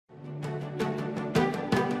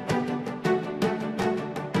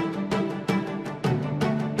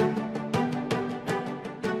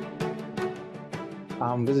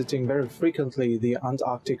I'm visiting very frequently the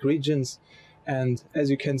Antarctic regions, and as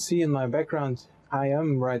you can see in my background, I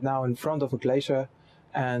am right now in front of a glacier,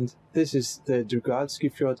 and this is the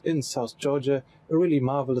Drygalski Fjord in South Georgia, a really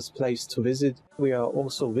marvelous place to visit. We are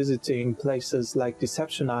also visiting places like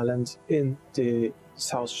Deception Island in the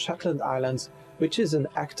South Shetland Islands, which is an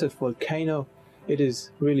active volcano. It is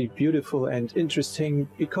really beautiful and interesting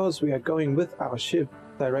because we are going with our ship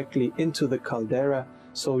directly into the Caldera,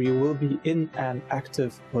 so you will be in an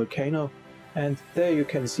active volcano, and there you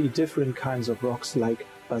can see different kinds of rocks like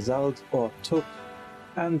basalt or tuff.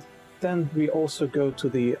 And then we also go to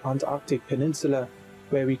the Antarctic Peninsula,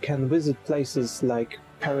 where we can visit places like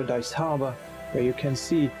Paradise Harbor, where you can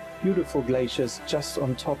see beautiful glaciers just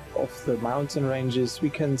on top of the mountain ranges we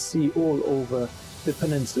can see all over the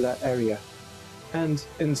peninsula area. And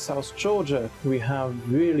in South Georgia we have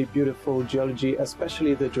really beautiful geology,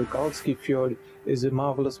 especially the Drygalski Fjord is a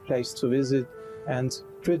marvelous place to visit, and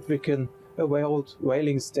Grytviken, a old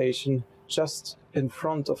whaling station just in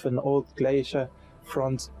front of an old glacier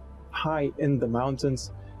front high in the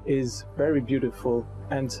mountains, is very beautiful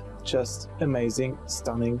and just amazing,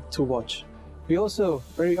 stunning to watch. We also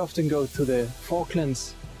very often go to the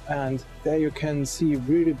Falklands, and there you can see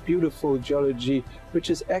really beautiful geology, which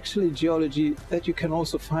is actually geology that you can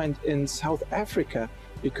also find in South Africa,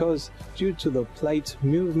 because due to the plate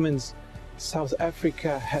movements, South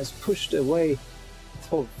Africa has pushed away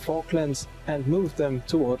the Falklands and moved them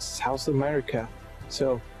towards South America.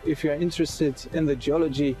 So if you are interested in the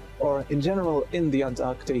geology or in general in the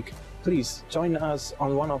Antarctic, please join us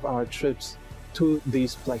on one of our trips to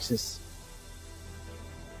these places.